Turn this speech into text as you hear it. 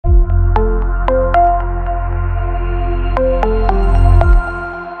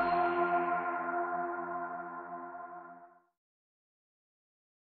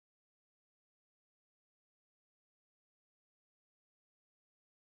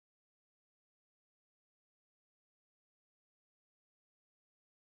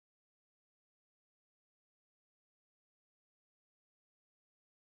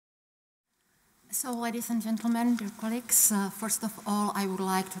So, ladies and gentlemen, dear colleagues, first of all, I would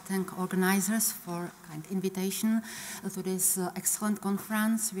like to thank organizers for kind invitation to this excellent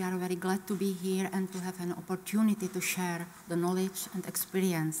conference. We are very glad to be here and to have an opportunity to share the knowledge and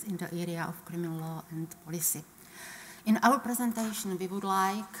experience in the area of criminal law and policy. In our presentation, we would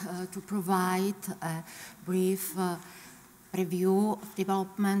like to provide a brief review of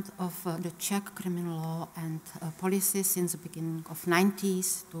development of the Czech criminal law and policy since the beginning of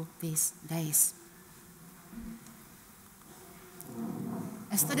 90s to these days.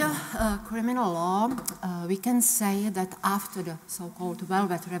 As to the criminal law, we can say that after the so-called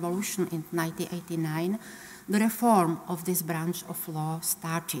Velvet Revolution in 1989, the reform of this branch of law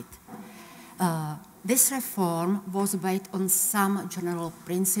started. This reform was based on some general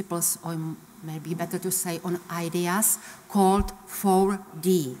principles, or maybe better to say on ideas, called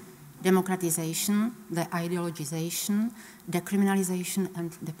 4D: democratization, the ideologization, decriminalization,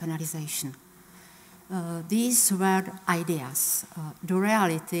 and depenalization. These were ideas. The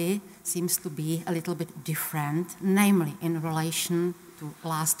reality seems to be a little bit different, namely in relation to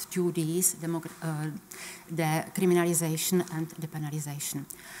last two Ds, the criminalization and depenalization.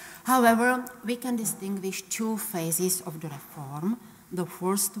 However, we can distinguish two phases of the reform. The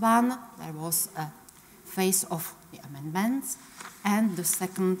first one, there was a phase of the amendments, and the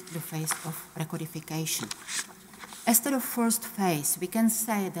second, the phase of recodification. As to the first phase, we can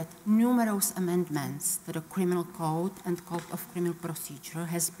say that numerous amendments to the Criminal Code and Code of Criminal Procedure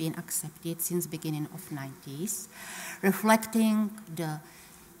has been accepted since beginning of 90s, reflecting the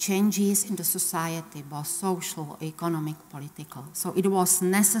changes in the society, both social, economic, political. So it was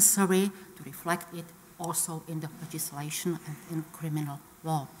necessary to reflect it also in the legislation and in criminal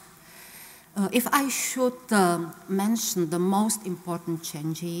law. If I should mention the most important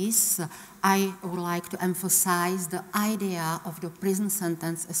changes, I would like to emphasize the idea of the prison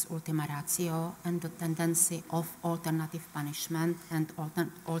sentence as ultima ratio and the tendency of alternative punishment and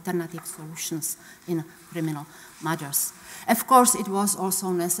alternative solutions in criminal matters. Of course, it was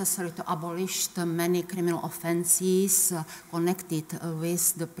also necessary to abolish the many criminal offenses connected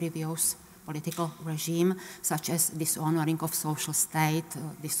with the previous political regime, such as dishonoring of social state,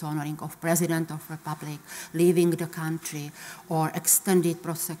 dishonoring of President of Republic, leaving the country, or extended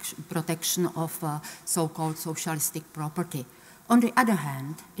protection of so-called socialistic property. On the other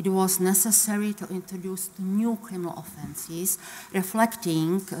hand, it was necessary to introduce new criminal offenses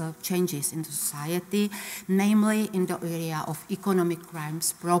reflecting changes in society, namely in the area of economic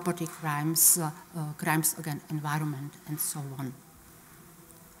crimes, property crimes, crimes against environment, and so on.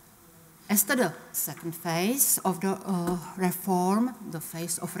 As to the second phase of the reform, the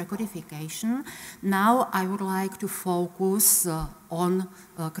phase of recodification, now I would like to focus on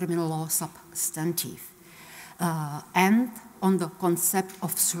criminal law substantive and on the concept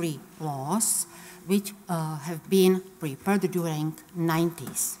of three laws which have been prepared during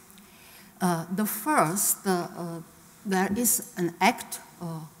 90s. The first, there is an act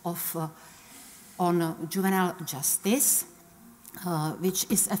on juvenile justice, which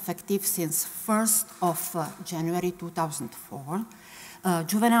is effective since 1st of January 2004.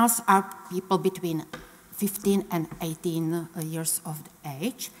 Juveniles are people between 15 and 18 years of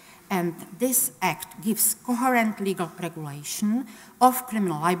age, and this act gives coherent legal regulation of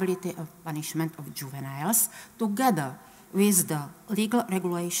criminal liability and punishment of juveniles, together with the legal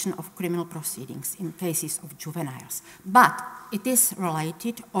regulation of criminal proceedings in cases of juveniles. But it is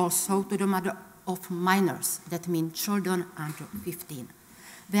related also to the matter of minors, that means children under 15.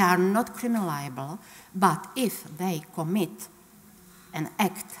 They are not criminal liable, but if they commit an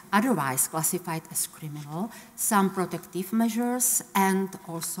act otherwise classified as criminal, some protective measures and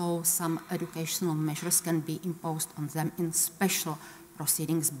also some educational measures can be imposed on them in special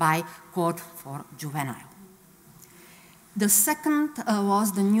proceedings by court for juvenile. The second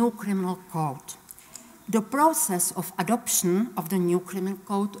was the new criminal code. The process of adoption of the new criminal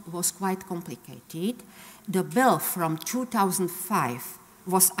code was quite complicated. The bill from 2005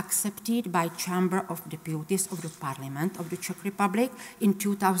 was accepted by Chamber of Deputies of the Parliament of the Czech Republic in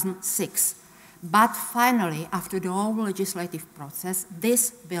 2006. But finally, after the whole legislative process,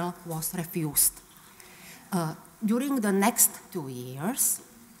 this bill was refused. During the next 2 years,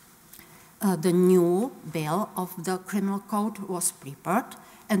 the new bill of the criminal code was prepared,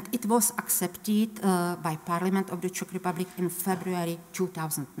 and it was accepted by Parliament of the Czech Republic in February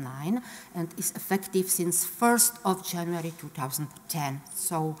 2009 and is effective since 1st of January 2010.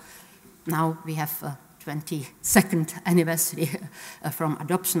 So now we have 22nd anniversary from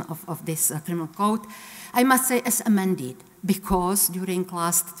adoption of this criminal code. I must say as amended, because during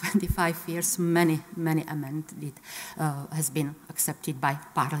last 25 years many amended has been accepted by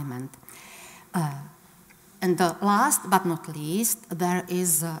Parliament. And the last but not least, there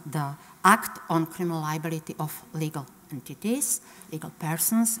is the Act on Criminal Liability of Legal Entities, legal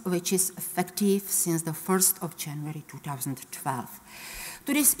persons, which is effective since the 1st of January 2012.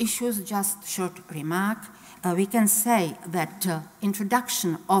 To these issues, just short remark. We can say that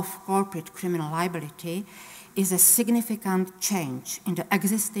introduction of corporate criminal liability is a significant change in the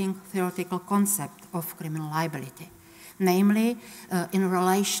existing theoretical concept of criminal liability, namely in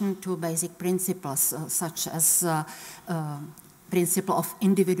relation to basic principles such as principle of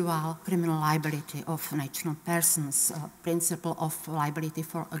individual criminal liability of natural persons, principle of liability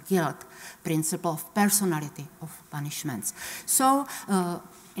for a guilt, principle of personality of punishments. So,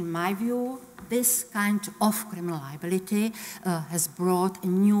 in my view, this kind of criminal liability has brought a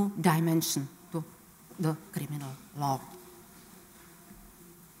new dimension to the criminal law.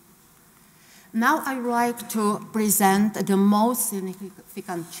 Now I would like to present the most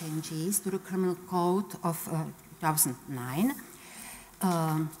significant changes to the Criminal Code of 2009.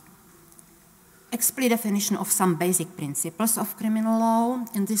 Explicit definition of some basic principles of criminal law.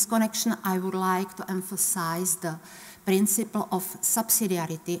 In this connection, I would like to emphasize the principle of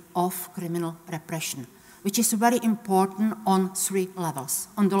subsidiarity of criminal repression, which is very important on 3 levels.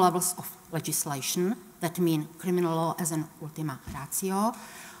 On the levels of legislation, that means criminal law as an ultima ratio,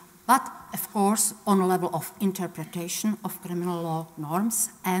 but of course on the level of interpretation of criminal law norms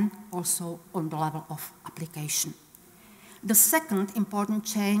and also on the level of application. The second important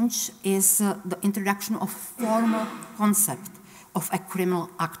change is the introduction of formal concept of a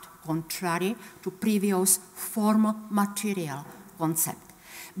criminal act, contrary to previous formal material concept.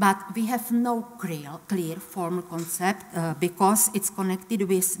 But we have no clear formal concept because it's connected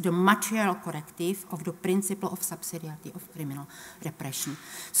with the material corrective of the principle of subsidiarity of criminal repression.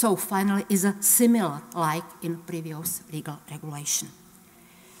 So finally is a similar like in previous legal regulation.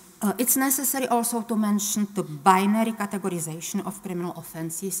 It's necessary also to mention the binary categorization of criminal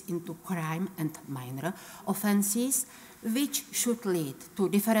offenses into crime and minor offenses, which should lead to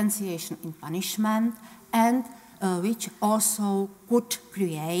differentiation in punishment and which also could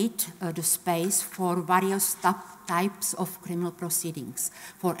create the space for various types of criminal proceedings,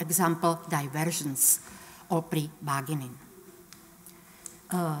 for example, diversions or pre-bargaining.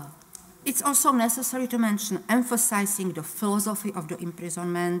 It's also necessary to mention emphasizing the philosophy of the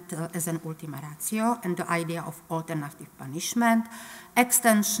imprisonment as an ultima ratio and the idea of alternative punishment,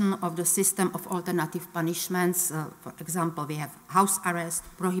 extension of the system of alternative punishments. For example, we have house arrest,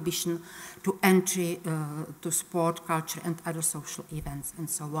 prohibition to entry to sport, culture, and other social events, and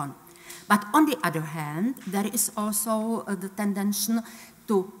so on. But on the other hand, there is also the tendency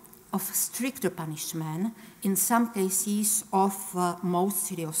of stricter punishment in some cases of most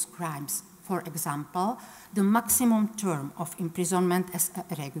serious crimes. For example, the maximum term of imprisonment as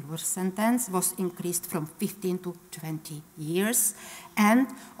a regular sentence was increased from 15 to 20 years, and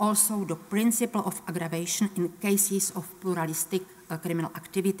also the principle of aggravation in cases of pluralistic criminal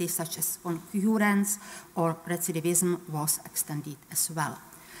activity such as concurrence or recidivism was extended as well.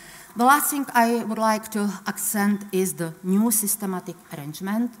 The last thing I would like to accent is the new systematic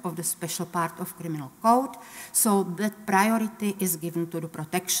arrangement of the special part of Criminal Code, so that priority is given to the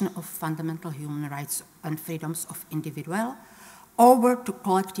protection of fundamental human rights and freedoms of individual over to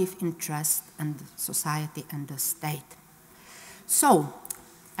collective interest and society and the state. So,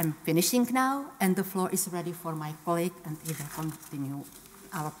 I'm finishing now, and the floor is ready for my colleague, and he will continue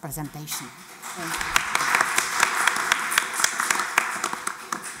our presentation. Thank you.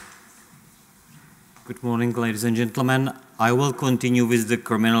 Good morning, ladies and gentlemen. I will continue with the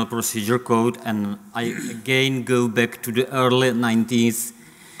Criminal Procedure Code, and I again go back to the early 90s.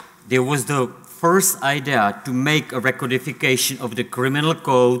 There was the first idea to make a recodification of the Criminal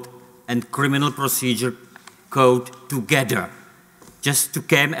Code and Criminal Procedure Code together, just to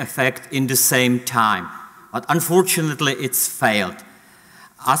come effect in the same time. But unfortunately, it's failed.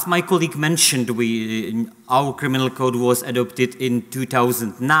 As my colleague mentioned, our Criminal Code was adopted in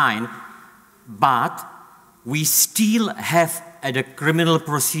 2009, but we still have a Criminal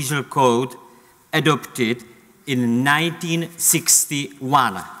Procedure Code adopted in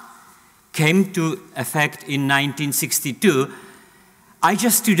 1961. Came to effect in 1962. I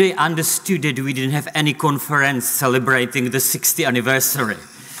just today understood that we didn't have any conference celebrating the 60th anniversary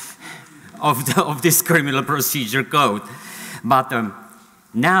of this Criminal Procedure Code. But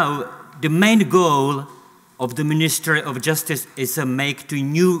now the main goal of the Ministry of Justice is to make to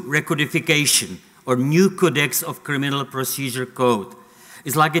new recodification or new codex of Criminal Procedure Code.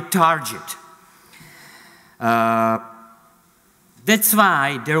 It's like a target. That's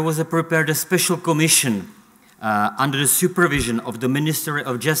why there was prepared a special commission under the supervision of the Ministry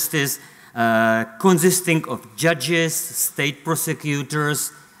of Justice consisting of judges, state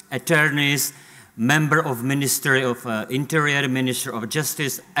prosecutors, attorneys, member of Ministry of Interior, Minister of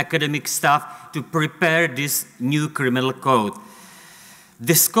Justice, academic staff to prepare this new criminal code.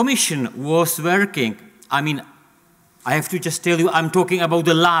 This commission was working, I mean, I have to just tell you, I'm talking about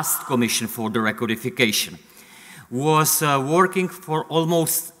the last commission for the recodification, was working for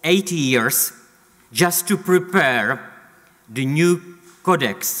almost 80 years just to prepare the new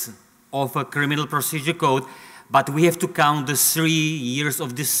codex of a criminal procedure code, but we have to count the 3 years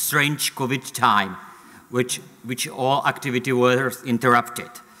of this strange COVID time, which all activity was interrupted.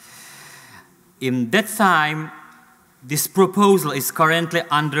 In that time, this proposal is currently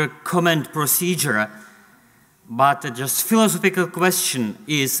under comment procedure, but just philosophical question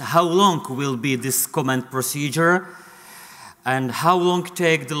is how long will be this comment procedure and how long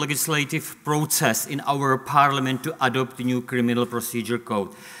take the legislative process in our parliament to adopt the new criminal procedure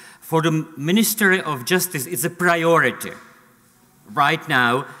code. For the Ministry of Justice, it's a priority right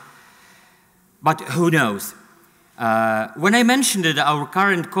now, but who knows? When I mentioned that our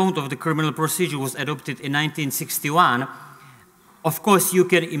current code of the criminal procedure was adopted in 1961, of course you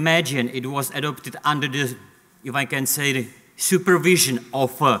can imagine it was adopted under the, if I can say, the supervision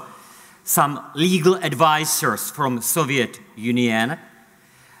of some legal advisors from Soviet Union.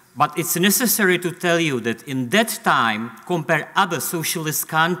 But it's necessary to tell you that in that time, compared to other socialist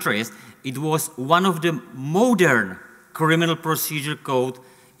countries, it was one of the modern criminal procedure code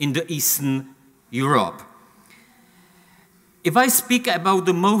in the Eastern Europe. If I speak about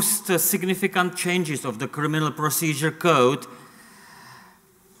the most significant changes of the criminal procedure code,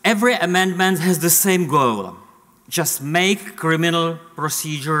 every amendment has the same goal. Just make criminal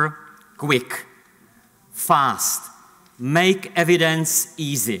procedure quick, fast, make evidence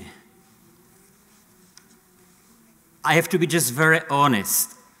easy. I have to be just very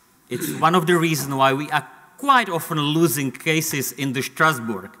honest. It's one of the reasons why we are quite often losing cases in the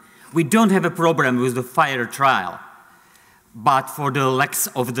Strasbourg. We don't have a problem with the fair trial, but for the length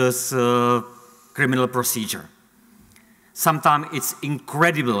of this criminal procedure. Sometimes it's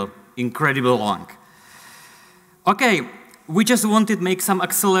incredible long. Okay, we just wanted to make some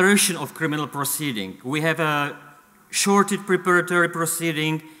acceleration of criminal proceeding. We have a shorted preparatory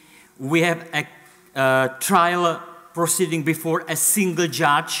proceeding. We have a trial proceeding before a single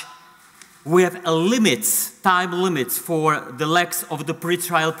judge. We have time limits for the length of the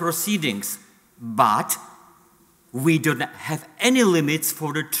pretrial proceedings, but we don't have any limits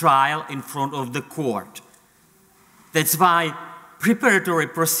for the trial in front of the court. That's why preparatory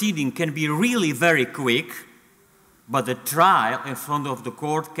proceeding can be really very quick, but the trial in front of the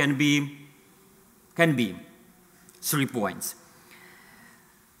court can be 3 points.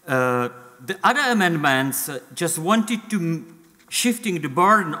 The other amendments just wanted to shifting the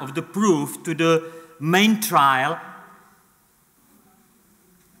burden of the proof to the main trial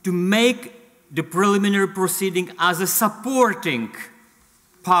to make the preliminary proceeding as a supporting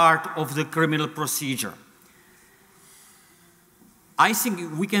part of the criminal procedure. I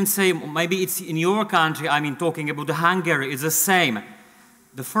think we can say, maybe it's in your country, I mean talking about the Hungary, it's the same.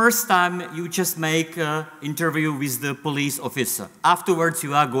 The first time you just make an interview with the police officer. Afterwards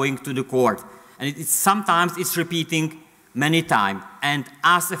you are going to the court. And sometimes it's repeating many times. And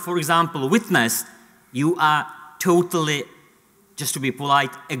as, for example, witness, you are totally, just to be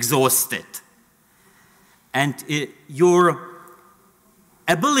polite, exhausted. And your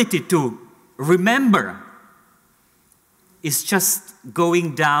ability to remember is just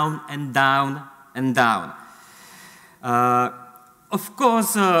going down and down and down. Of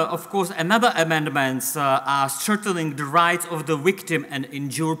course, another amendments are strengthening the rights of the victim and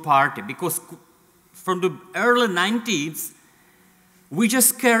injured party, because from the early 90s, we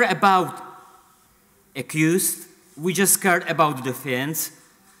just care about accused, we just cared about defense,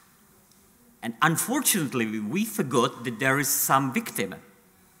 and unfortunately, we forgot that there is some victim.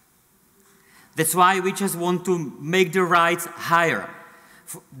 That's why we just want to make the rights higher.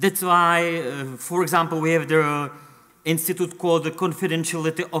 That's why, for example, we have the institute called the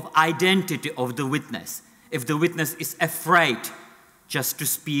confidentiality of identity of the witness. If the witness is afraid just to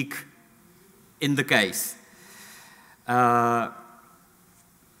speak in the case. If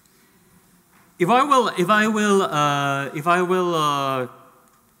I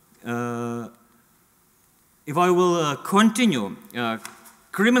will continue,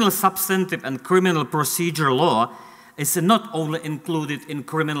 criminal substantive and criminal procedure law is not only included in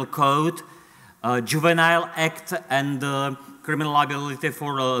criminal code, juvenile act and criminal liability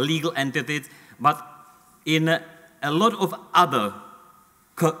for legal entities, but in a lot of other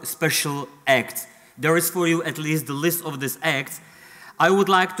special acts. There is for you at least the list of these acts. I would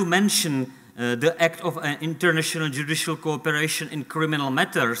like to mention the Act of International Judicial Cooperation in Criminal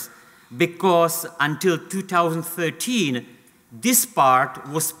Matters, because until 2013, this part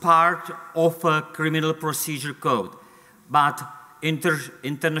was part of a criminal procedure code. But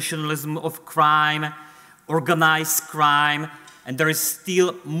internationalism of crime, organized crime, and there is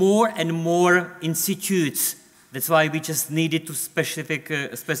still more and more institutes. That's why we just needed to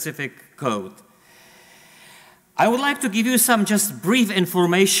specific code. I would like to give you some just brief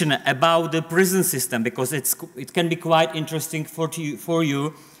information about the prison system, because it can be quite interesting for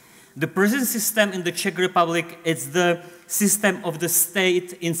you. The prison system in the Czech Republic is the system of the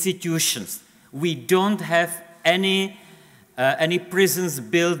state institutions. We don't have any prisons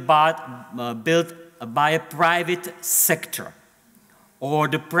built by a private sector, or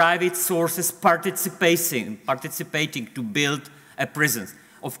the private sources participating to build a prison.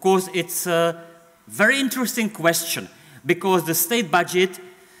 Of course, it's a very interesting question, because the state budget,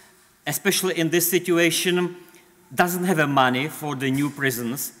 especially in this situation, doesn't have money for the new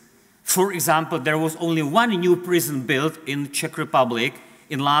prisons. For example, there was only one new prison built in the Czech Republic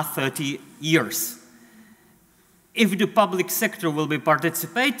in the last 30 years. If the public sector will be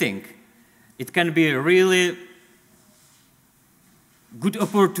participating, it can be a really good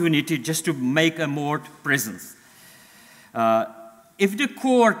opportunity just to make more prisons. If the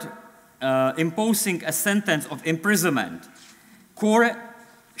court imposing a sentence of imprisonment, court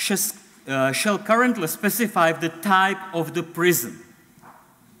shall currently specify the type of the prison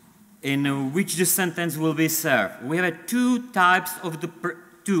in which the sentence will be served. We have three types of the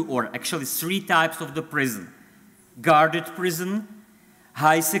prison: guarded prison,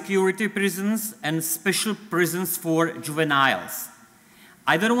 high security prisons, and special prisons for juveniles.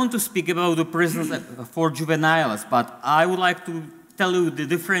 I don't want to speak about the prisons for juveniles, but I would like to tell you the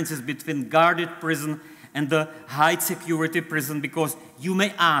differences between guarded prison and the high security prison, because you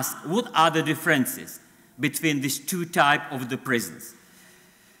may ask, what are the differences between these two types of the prisons?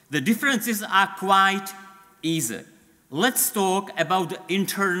 The differences are quite easy. Let's talk about the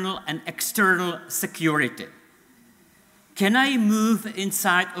internal and external security. Can I move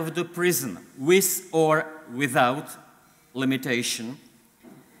inside of the prison with or without limitation?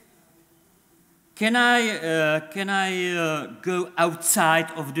 Can I go outside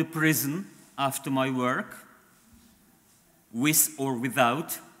of the prison after my work, with or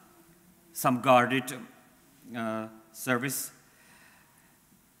without some guarded service?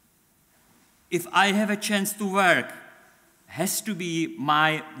 If I have a chance to work, has to be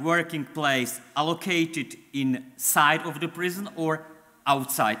my working place allocated inside of the prison or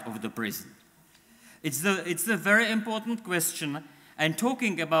outside of the prison? It's a very important question. And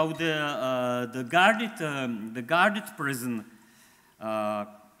talking about the guarded prison,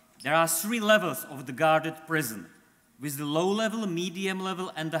 there are three levels of the guarded prison, with the low level, medium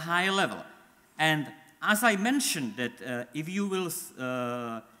level, and the high level. And as I mentioned, that if you will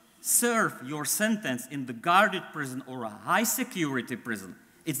serve your sentence in the guarded prison or a high security prison,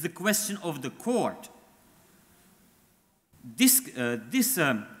 it's the question of the court. This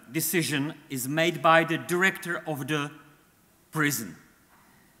decision is made by the director of the prison.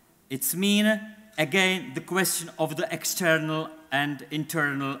 It's again, the question of the external and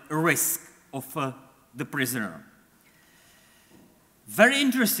internal risk of the prisoner. Very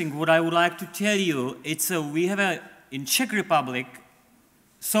interesting, what I would like to tell you, we have in Czech Republic,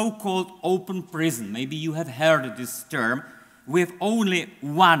 so-called open prison. Maybe you have heard this term. We have only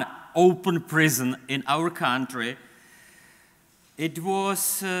one open prison in our country. It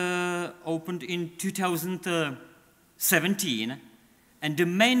was opened in 2017, and the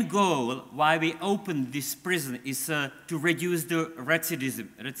main goal why we opened this prison is to reduce the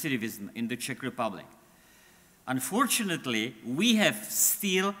recidivism in the Czech Republic. Unfortunately, we have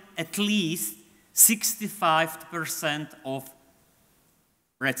still at least 65% of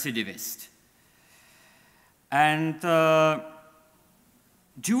recidivists. And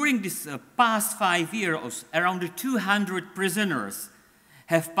during this past 5 years, around 200 prisoners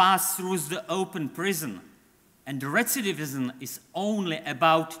have passed through the open prison, and the recidivism is only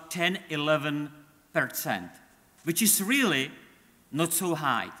about 10–11%, which is really not so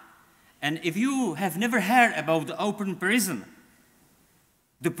high. And if you have never heard about the open prison,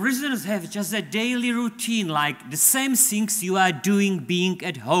 the prisoners have just a daily routine, like the same things you are doing being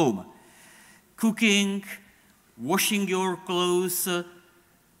at home. Cooking, washing your clothes,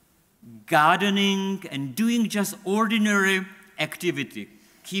 gardening, and doing just ordinary activity,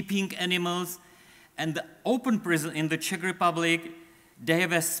 keeping animals. And the open prison in the Czech Republic, they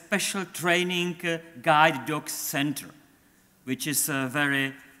have a special training guide dog center, which is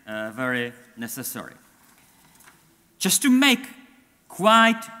very necessary. Just to make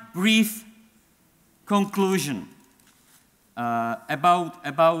quite brief conclusion about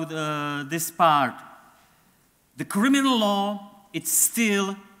this part. The criminal law, it's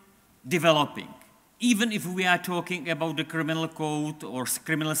still developing. Even if we are talking about the criminal code or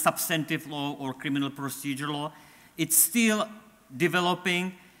criminal substantive law or criminal procedure law, it's still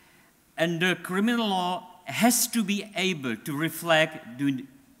developing, and the criminal law has to be able to reflect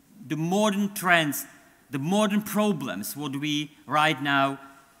the modern trends, the modern problems what we right now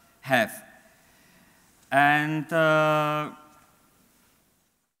have. And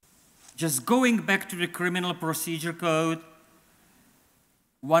just going back to the Criminal Procedure Code,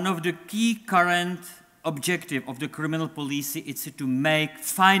 one of the key current objectives of the criminal policy is to make,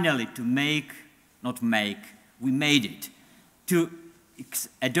 finally, to make, not make, we made it, to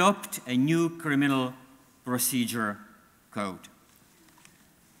adopt a new criminal procedure code.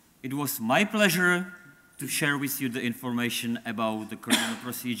 It was my pleasure to share with you the information about the criminal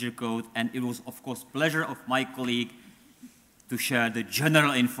procedure code, and it was, of course, pleasure of my colleague to share the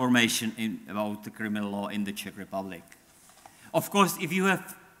general information about the criminal law in the Czech Republic. Of course, if you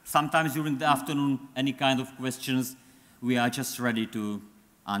have sometimes during the afternoon any kind of questions, we are just ready to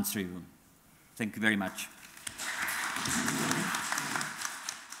answer you. Thank you very much.